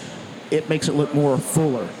 it makes it look more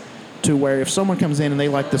fuller, to where if someone comes in and they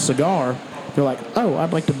like the cigar, they're like, oh,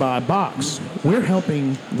 I'd like to buy a box. We're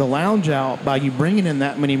helping the lounge out by you bringing in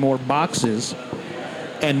that many more boxes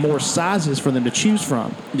and more sizes for them to choose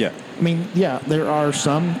from. Yeah. I mean, yeah, there are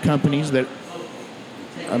some companies that,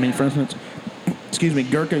 for instance,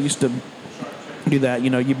 Gurkha used to do that.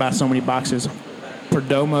 You buy so many boxes.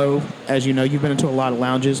 Perdomo, as you know, you've been into a lot of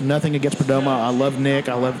lounges. Nothing against Perdomo. I love Nick.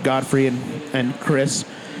 I love Godfrey and Chris.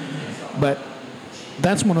 But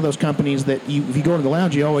that's one of those companies that if you go to the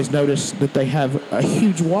lounge, you always notice that they have a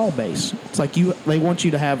huge wall base. It's like they want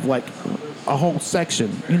you to have like a whole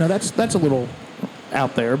section. That's a little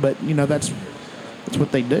out there, but that's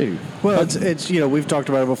what they do. Well, it's we've talked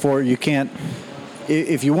about it before. You can't,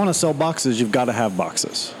 if you want to sell boxes, you've got to have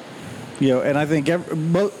boxes. And I think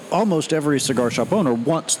almost every cigar shop owner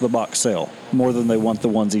wants the box sale more than they want the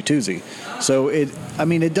onesie-twosie. So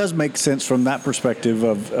it does make sense from that perspective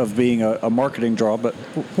of being a marketing draw. But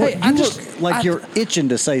you're itching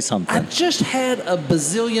to say something. I just had a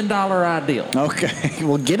bazillion-dollar ideal. Okay,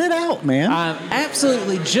 well, get it out, man. I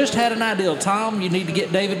absolutely just had an ideal. Tom, you need to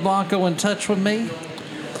get David Blanco in touch with me.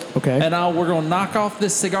 Okay. And we're going to knock off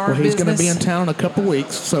this cigar business. He's going to be in town in a couple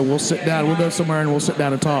weeks, so we'll sit down. We'll go somewhere and we'll sit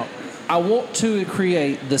down and talk. I want to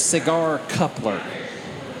create the cigar coupler.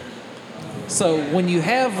 So when you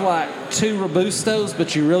have like two Robustos,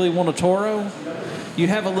 but you really want a Toro, you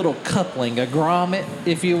have a little coupling, a grommet,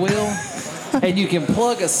 if you will, and you can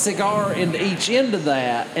plug a cigar into each end of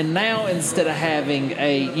that. And now instead of having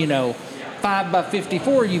a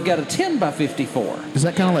 5x54, you've got a 10x54. Is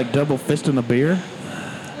that kind of like double fisting a beer?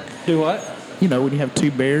 Do what? When you have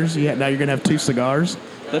two beers, now you're going to have two cigars.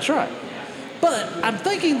 That's right. But I'm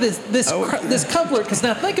thinking this coupler, because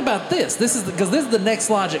now think about this. This is the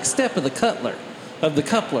next logic step of the coupler.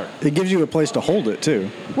 It gives you a place to hold it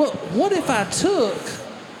too. Well, what if I took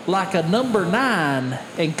like a number 9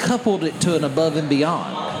 and coupled it to an above and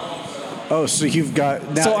beyond? Oh, so you've got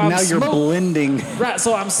now you're blending. Right.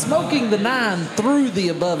 So I'm smoking the 9 through the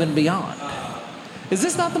above and beyond. Is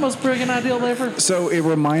this not the most brilliant idea ever? So it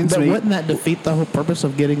reminds me. But wouldn't that defeat the whole purpose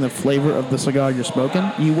of getting the flavor of the cigar you're smoking?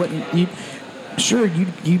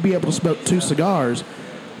 You'd be able to smoke two cigars,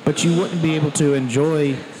 but you wouldn't be able to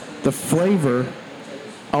enjoy the flavor,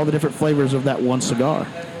 all the different flavors of that one cigar.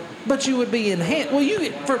 But you would be enhanced. Well,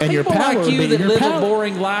 for and people like you that live a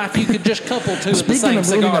boring life, you could just couple two of the same cigar.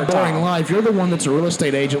 Speaking of living a boring life, you're the one that's a real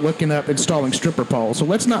estate agent looking up installing stripper poles. So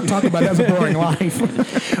let's not talk about that as a boring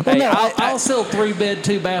life. Well, I'll sell 3-bed,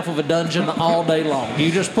 2-bath of a dungeon all day long.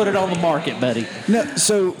 You just put it on the market, buddy. No,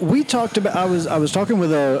 so we talked about. I was talking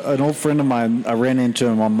with an old friend of mine. I ran into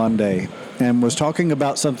him on Monday, and was talking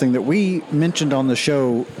about something that we mentioned on the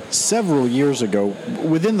show several years ago,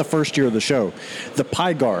 within the first year of the show, the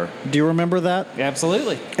Pygar. Do you remember that?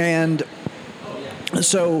 Absolutely. And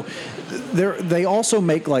so they also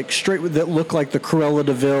make like straight that look like the Cruella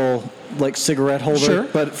de Vil like cigarette holder, sure,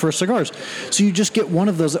 but for cigars. So you just get one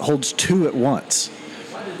of those that holds two at once.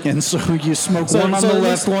 And so you smoke one on the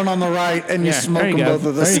left, one on the right, and you smoke them both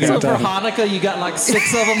at the same time. So for Hanukkah, you got like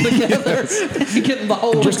 6 of them together. You're getting the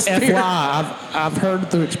whole Just experience. FYI, I've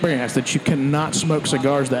heard through experience that you cannot smoke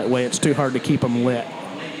cigars that way. It's too hard to keep them lit.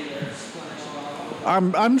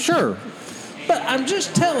 I'm sure. But I'm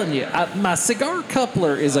just telling you, my cigar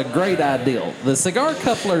coupler is a great ideal. The cigar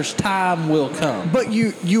coupler's time will come. But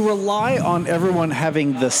you rely on everyone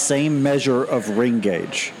having the same measure of ring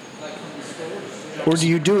gauge. Or do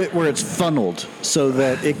you do it where it's funneled so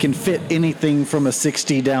that it can fit anything from a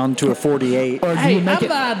 60 down to a 48? Or do Hey, you I'm make it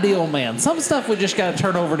the ideal man. Some stuff we just got to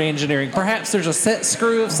turn over to engineering. Perhaps there's a set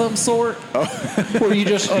screw of some sort where you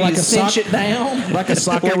just like you a cinch sock- it down. like a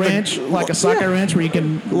socket wrench? Like a socket wrench where you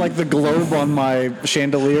can. Like the globe on my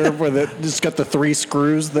chandelier where it's got the 3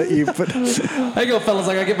 screws that you put. There you go, fellas.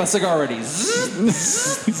 I got to get my cigar ready.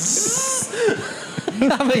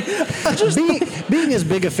 I mean, Being as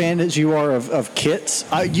big a fan as you are of kits,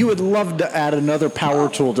 you would love to add another power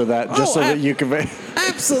tool to that just so that you can.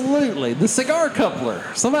 Absolutely. The cigar coupler.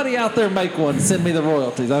 Somebody out there make one. Send me the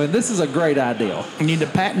royalties. I mean, this is a great idea. You need to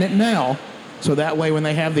patent it now, so that way when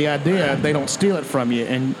they have the idea, they don't steal it from you.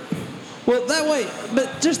 And Well, that way,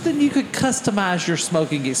 but just then you could customize your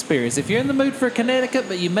smoking experience. If you're in the mood for Connecticut,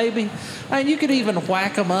 but you you could even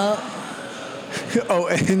whack them up. Oh,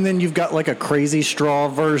 and then you've got like a crazy straw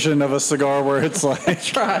version of a cigar where it's like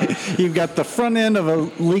That's right. You've got the front end of a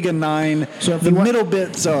Liga 9, So if the you want- middle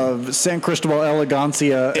bits of San Cristobal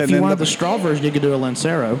Elegancia, if and you then wanted the straw version, you could do a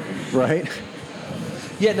Lancero. right.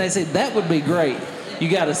 Yeah, and they say that would be great. You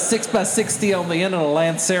got a 6x60 on the end and a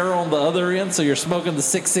Lancero on the other end, so you're smoking the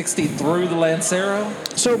 660 through the Lancero.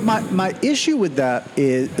 So my issue with that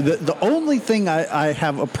is the only thing I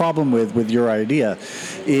have a problem with your idea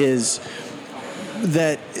is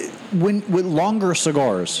that with longer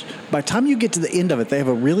cigars, by the time you get to the end of it, they have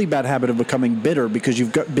a really bad habit of becoming bitter because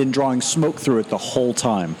you've been drawing smoke through it the whole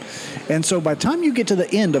time. And so by the time you get to the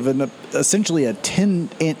end of essentially a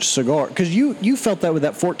 10-inch cigar, because you felt that with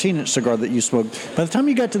that 14-inch cigar that you smoked, by the time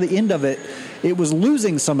you got to the end of it, it was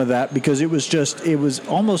losing some of that because it was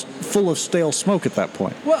almost full of stale smoke at that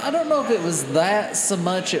point. Well, I don't know if it was that so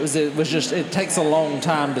much. It was just it takes a long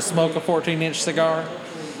time to smoke a 14-inch cigar.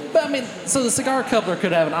 But I mean, so the cigar coupler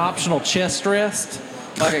could have an optional chest rest,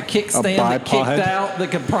 like a kickstand that kicked bipod. out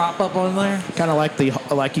that could prop up on there. Kind of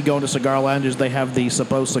like you go into cigar lounges, they have the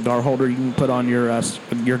supposed cigar holder you can put on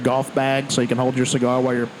your golf bag so you can hold your cigar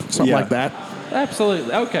while you're something like that.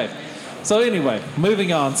 Absolutely. Okay. So anyway,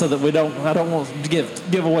 moving on so that I don't want to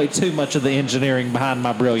give away too much of the engineering behind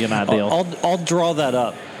my brilliant ideal. I'll draw that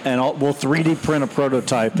up, and we'll 3D print a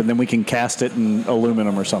prototype, and then we can cast it in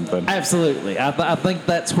aluminum or something. Absolutely. I think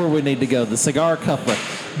that's where we need to go. The cigar coupler.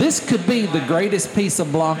 This could be the greatest piece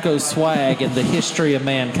of Blanco swag in the history of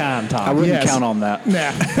mankind, Tom. I wouldn't Yes. count on that.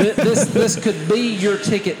 Nah. This could be your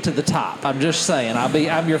ticket to the top. I'm just saying.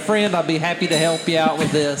 I'm your friend. I'll be happy to help you out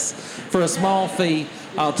with this for a small fee.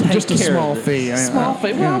 I'll take Just a care small of it. fee. Small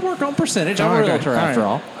fee. Well, I work on percentage. I'm a Okay. realtor after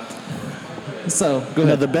all. So go No,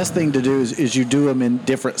 ahead. the best thing to do is you do them in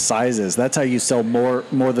different sizes. That's how you sell more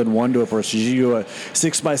than one to a person. You do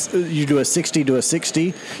a 60 to a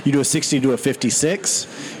 60. You do a 60 to a 56.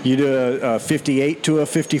 You do a 58 to a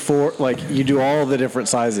 54. Like you do all the different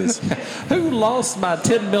sizes. Who lost my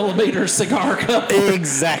 10 millimeter cigar coupler?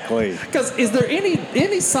 Exactly. Because is there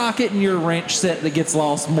any socket in your wrench set that gets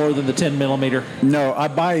lost more than the 10 millimeter? No, I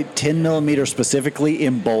buy 10 millimeter specifically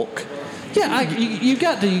in bulk. Yeah, you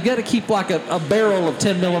got to keep like a barrel of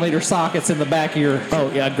 10 millimeter sockets in the back of your. Oh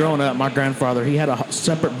yeah, growing up, my grandfather he had a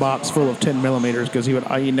separate box full of 10 millimeters because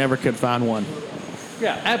he never could find one.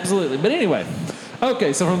 Yeah, absolutely. But anyway,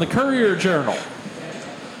 okay. So from the Courier Journal,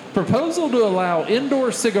 proposal to allow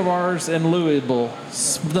indoor cigar bars in Louisville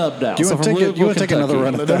snubbed out. Do you want to take another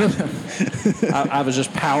run at that? I was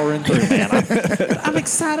just powering through, man. I'm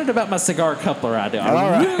excited about my cigar coupler idea.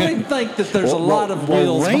 I really think that there's a lot of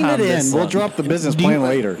wheels rein behind it in. this We'll one. drop the business plan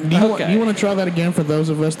later. Do you Okay. want to try that again for those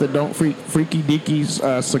of us that don't freaky deakies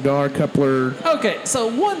cigar coupler? Okay, so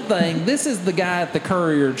one thing, this is the guy at the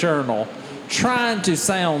Courier Journal trying to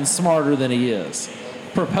sound smarter than he is.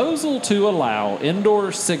 Proposal to allow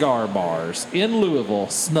indoor cigar bars in Louisville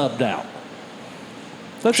snubbed out.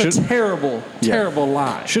 That's a terrible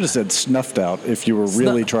line. Should have said snuffed out if you were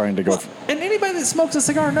really trying to go. Well, and anybody that smokes a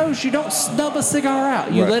cigar knows you don't snub a cigar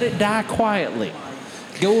out. You Right. let it die quietly.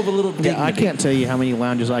 Go with a little dignity. Yeah, I can't tell you how many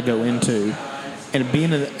lounges I go into, and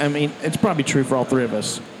it's probably true for all three of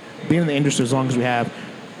us. Being in the industry as long as we have,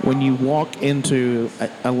 when you walk into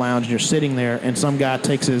a lounge, you're sitting there, and some guy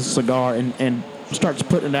takes his cigar and starts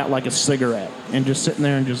putting it out like a cigarette, and just sitting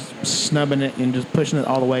there and just snubbing it and just pushing it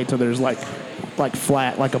all the way till there's like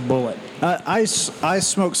flat, like a bullet. I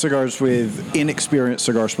smoke cigars with inexperienced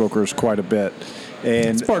cigar smokers quite a bit, and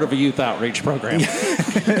It's part of a youth outreach program.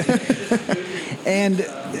 and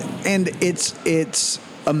it's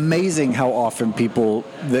amazing how often people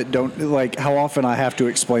that don't like how often I have to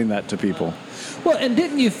explain that to people. Well, and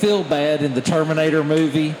didn't you feel bad in the Terminator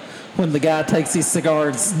movie when the guy takes his cigar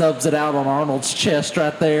and snubs it out on Arnold's chest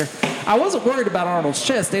right there? I wasn't worried about Arnold's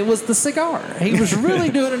chest. It was the cigar. He was really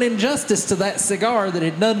doing an injustice to that cigar that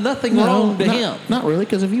had done nothing wrong to him. Not really,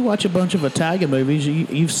 because if you watch a bunch of Italian movies,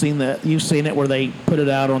 you've seen that. You've seen it where they put it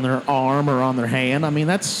out on their arm or on their hand. I mean,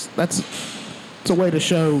 it's a way to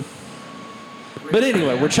show. But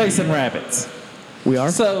anyway, we're chasing rabbits. We are.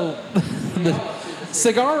 So the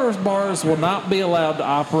cigar bars will not be allowed to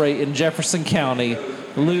operate in Jefferson County.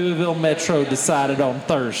 Louisville Metro decided on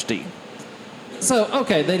Thursday. So,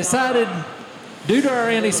 okay, they decided, due to our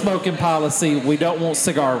anti-smoking policy, we don't want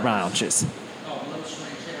cigar lounges.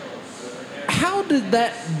 How did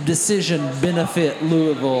that decision benefit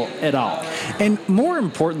Louisville at all? And more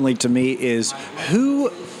importantly to me is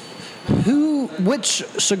which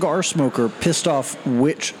cigar smoker pissed off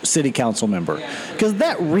which city council member? Because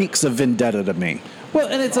that reeks of vendetta to me. Well,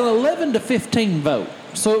 and it's an 11-15 vote,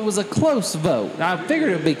 so it was a close vote. I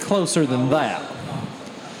figured it would be closer than that.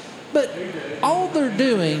 But all they're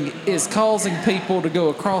doing is causing people to go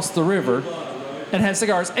across the river and have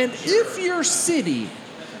cigars. And if your city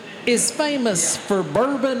is famous for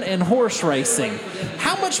bourbon and horse racing,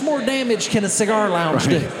 how much more damage can a cigar lounge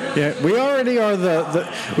do? Yeah, we already are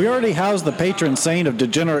we already house the patron saint of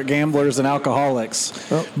degenerate gamblers and alcoholics.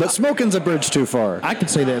 Well, but smoking's a bridge too far. I could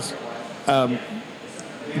say this.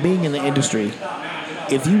 Being in the industry,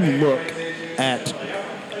 if you look at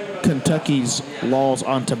Kentucky's laws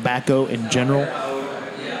on tobacco in general,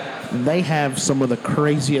 they have some of the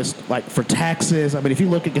craziest, like for taxes. I mean, if you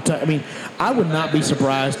look at Kentucky, I mean, I would not be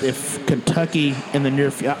surprised if Kentucky in the near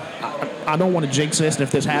future, I don't want to jinx this, and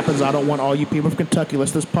if this happens, I don't want all you people from Kentucky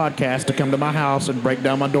listening to this podcast to come to my house and break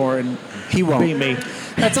down my door and He won't. beat me.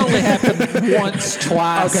 That's only happened once,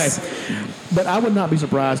 twice. Okay. But I would not be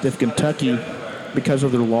surprised if Kentucky, because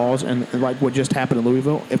of their laws and like what just happened in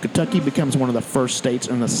Louisville, if Kentucky becomes one of the first states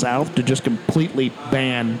in the South to just completely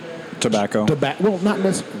ban Tobacco. Well, not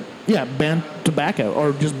necessarily. Yeah, ban tobacco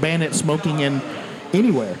or just ban it smoking in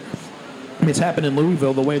anywhere. I mean, it's happened in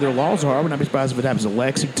Louisville the way their laws are. I would not be surprised if it happens in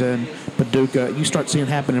Lexington, Paducah. You start seeing it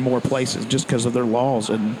happen in more places just because of their laws.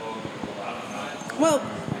 And Well,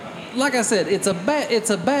 like I said, it's a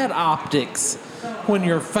bad optics when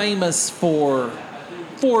you're famous for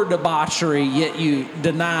debauchery, yet you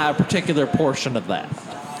deny a particular portion of that.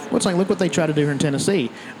 well, it's like, look what they tried to do here in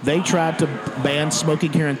Tennessee. They tried to ban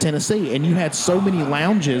smoking here in Tennessee, and you had so many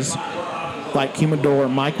lounges, like Humidor,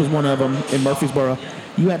 Mike was one of them in Murfreesboro.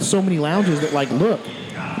 You had so many lounges that, like, look,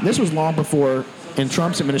 this was long before in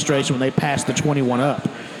Trump's administration when they passed the 21 up.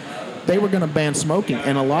 They were going to ban smoking,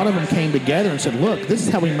 and a lot of them came together and said, look, this is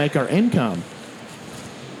how we make our income.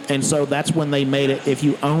 And so that's when they made it, if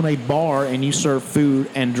you own a bar and you serve food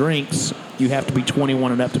and drinks, you have to be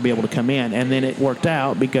 21 and up to be able to come in. And then it worked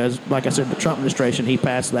out because, like I said, the Trump administration, he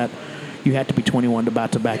passed that you had to be 21 to buy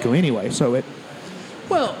tobacco anyway. So it...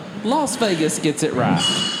 Well, Las Vegas gets it right.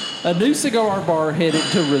 A new cigar bar headed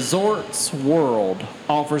to Resorts World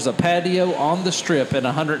offers a patio on the strip and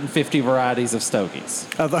 150 varieties of stogies.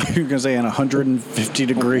 I thought you were going to say in 150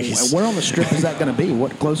 degrees. Where on the strip is that going to be?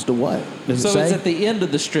 What close to what? Does it So say? it's at the end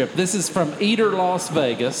of the strip. This is from Eater Las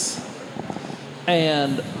Vegas.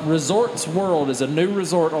 And Resorts World is a new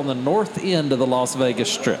resort on the north end of the Las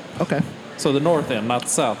Vegas Strip. Okay. So the north end, not the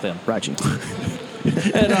south end. Right, you.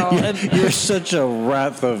 And You're such a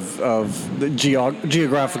wrath of the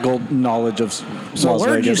geographical knowledge of So Las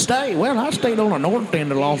where'd you Vegas. stay? Well, I stayed on the north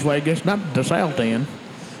end of Las Vegas, not the south end.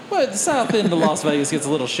 well, the south end of Las Vegas gets a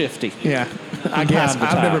little shifty. Yeah, I From guess. time to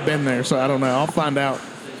I've time. never been there, so I don't know. I'll find out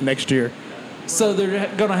next year. So they're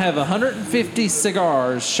going to have 150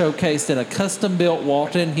 cigars showcased in a custom-built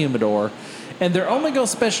walk-in humidor, and they're only going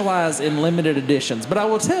to specialize in limited editions. But I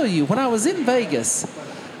will tell you, when I was in Vegas,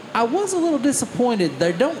 I was a little disappointed.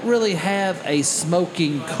 They don't really have a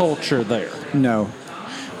smoking culture there. No.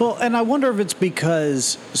 Well, and I wonder if it's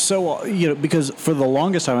because because for the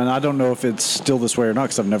longest time, and I don't know if it's still this way or not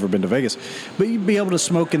because I've never been to Vegas, but you'd be able to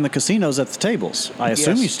smoke in the casinos at the tables. I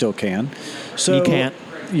assume Yes. you still can. So You can't.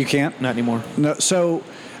 You can't? Not anymore. No. So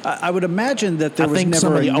I would imagine that there I was think never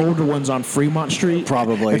some of the a- older ones on Fremont Street,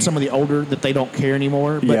 Probably. and some of the older that they don't care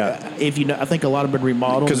anymore. But Yeah. if you know, I think a lot have been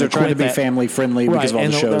remodeled because they're trying to be family friendly Right, because of all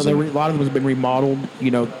and the shows. a lot of them have been remodeled. You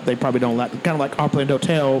know, they probably don't let kind of like Upland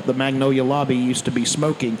Hotel. The Magnolia lobby used to be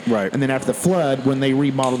smoking, Right. And then after the flood, when they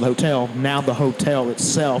remodeled the hotel, now the hotel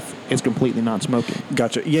itself is completely non-smoking.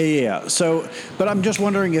 Gotcha. Yeah. So, but I'm just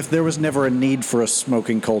wondering if there was never a need for a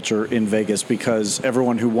smoking culture in Vegas because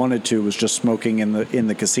everyone who wanted to was just smoking in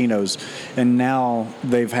the casinos, and now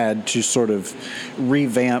they've had to sort of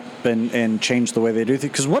revamp and change the way they do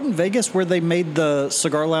things. Because wasn't Vegas where they made the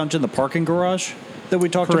cigar lounge in the parking garage that we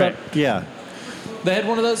talked Correct. about? Yeah. They had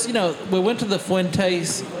one of those, we went to the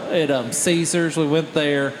Fuentes at Caesars. We went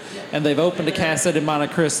there, and they've opened a Casa de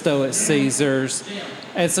Monte Cristo at Caesars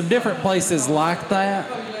and some different places like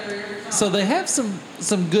that. So they have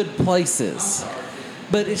some good places,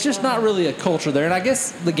 but it's just not really a culture there. And I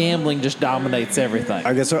guess the gambling just dominates everything.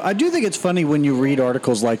 I guess so. I do think it's funny when you read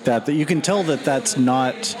articles like that you can tell that that's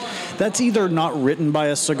either not written by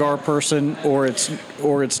a cigar person or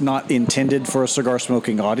it's not intended for a cigar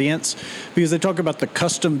smoking audience, because they talk about the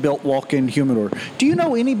custom built walk-in humidor. Do you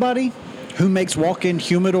know anybody who makes walk-in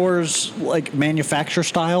humidors like manufacturer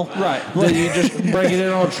style? Right. That you just bring it in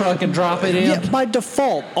on a truck and drop it in? Yeah, by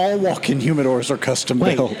default, all walk-in humidors are custom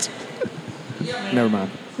built. Never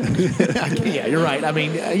mind. Yeah, you're right. I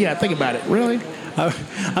mean, think about it. Really?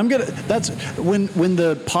 That's when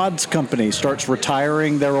the Pods company starts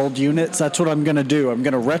retiring their old units. That's what I'm gonna do. I'm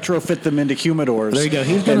gonna retrofit them into humidors. There you go.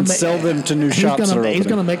 And sell them to new shops. He's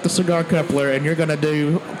gonna make the cigar coupler, and you're gonna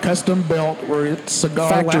do custom built where it's cigar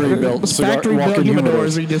factory built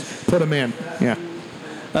humidors. You just put them in. Yeah.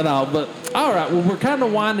 I know, but all right. Well, we're kind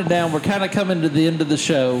of winding down. We're kind of coming to the end of the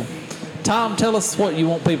show. Tom, tell us what you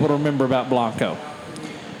want people to remember about Blanco.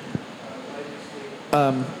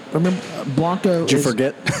 Remember, Blanco. Did you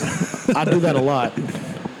forget? I do that a lot.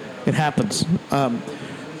 It happens. I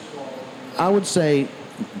would say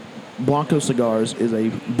Blanco Cigars is a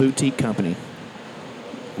boutique company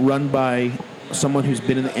run by someone who's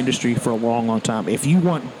been in the industry for a long, long time. If you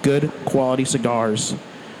want good quality cigars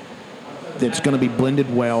that's going to be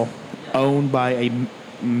blended well, owned by a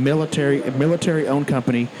military-owned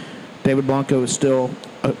company, David Blanco is still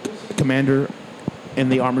a commander in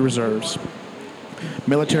the Army Reserves.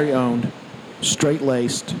 Military-owned,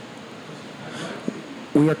 straight-laced.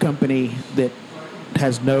 We are a company that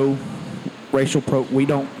has no racial we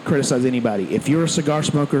don't criticize anybody. If you're a cigar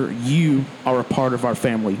smoker, you are a part of our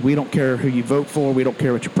family. We don't care who you vote for. We don't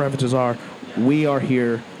care what your preferences are. We are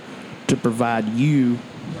here to provide you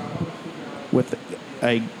with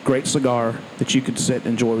a great cigar that you could sit and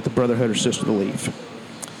enjoy with a brotherhood or sister to leave.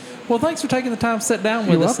 Well, thanks for taking the time to sit down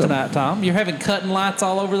with us tonight, Tom. You're having cutting lights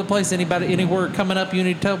all over the place. Anybody, anywhere coming up you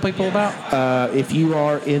need to tell people about? If you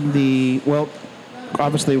are in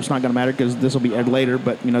obviously it's not going to matter because this will be aired later,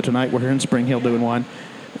 but tonight we're here in Spring Hill doing one.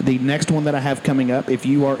 The next one that I have coming up, if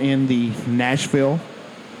you are in the Nashville,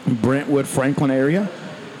 Brentwood, Franklin area,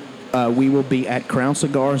 we will be at Crown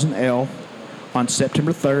Cigars and Ale on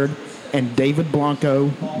September 3rd. And David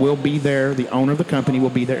Blanco will be there. The owner of the company will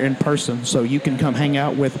be there in person. So you can come hang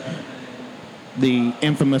out with the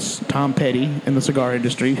infamous Tom Petty in the cigar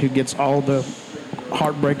industry, who gets all the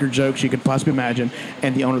heartbreaker jokes you could possibly imagine,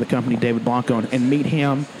 and the owner of the company, David Blanco, and meet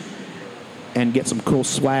him and get some cool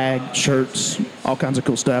swag, shirts, all kinds of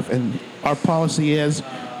cool stuff. And our policy is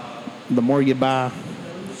the more you buy,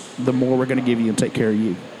 the more we're going to give you and take care of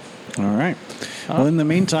you. All right. Well, in the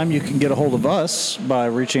meantime, you can get a hold of us by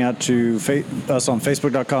reaching out to us on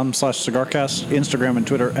Facebook.com/CigarCast, Instagram and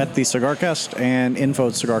Twitter @TheCigarCast, and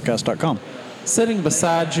info@CigarCast.com. Sitting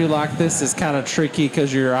beside you like this is kind of tricky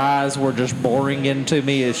because your eyes were just boring into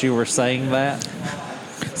me as you were saying that.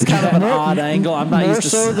 It's kind of an odd angle. I'm not used to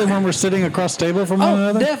so than when we're sitting across the table from one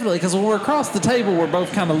another? Definitely, because when we're across the table, we're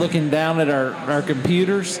both kind of looking down at our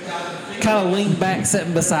computers. Kind of lean back,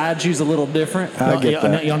 sitting beside you is a little different. I get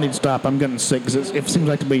that. Y'all need to stop. I'm getting sick because it seems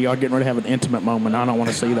like to be y'all getting ready to have an intimate moment. I don't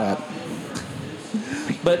want to see that.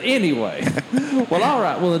 But anyway, well, all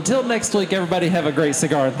right. Well, until next week, everybody have a great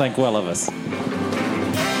cigar and think well of us.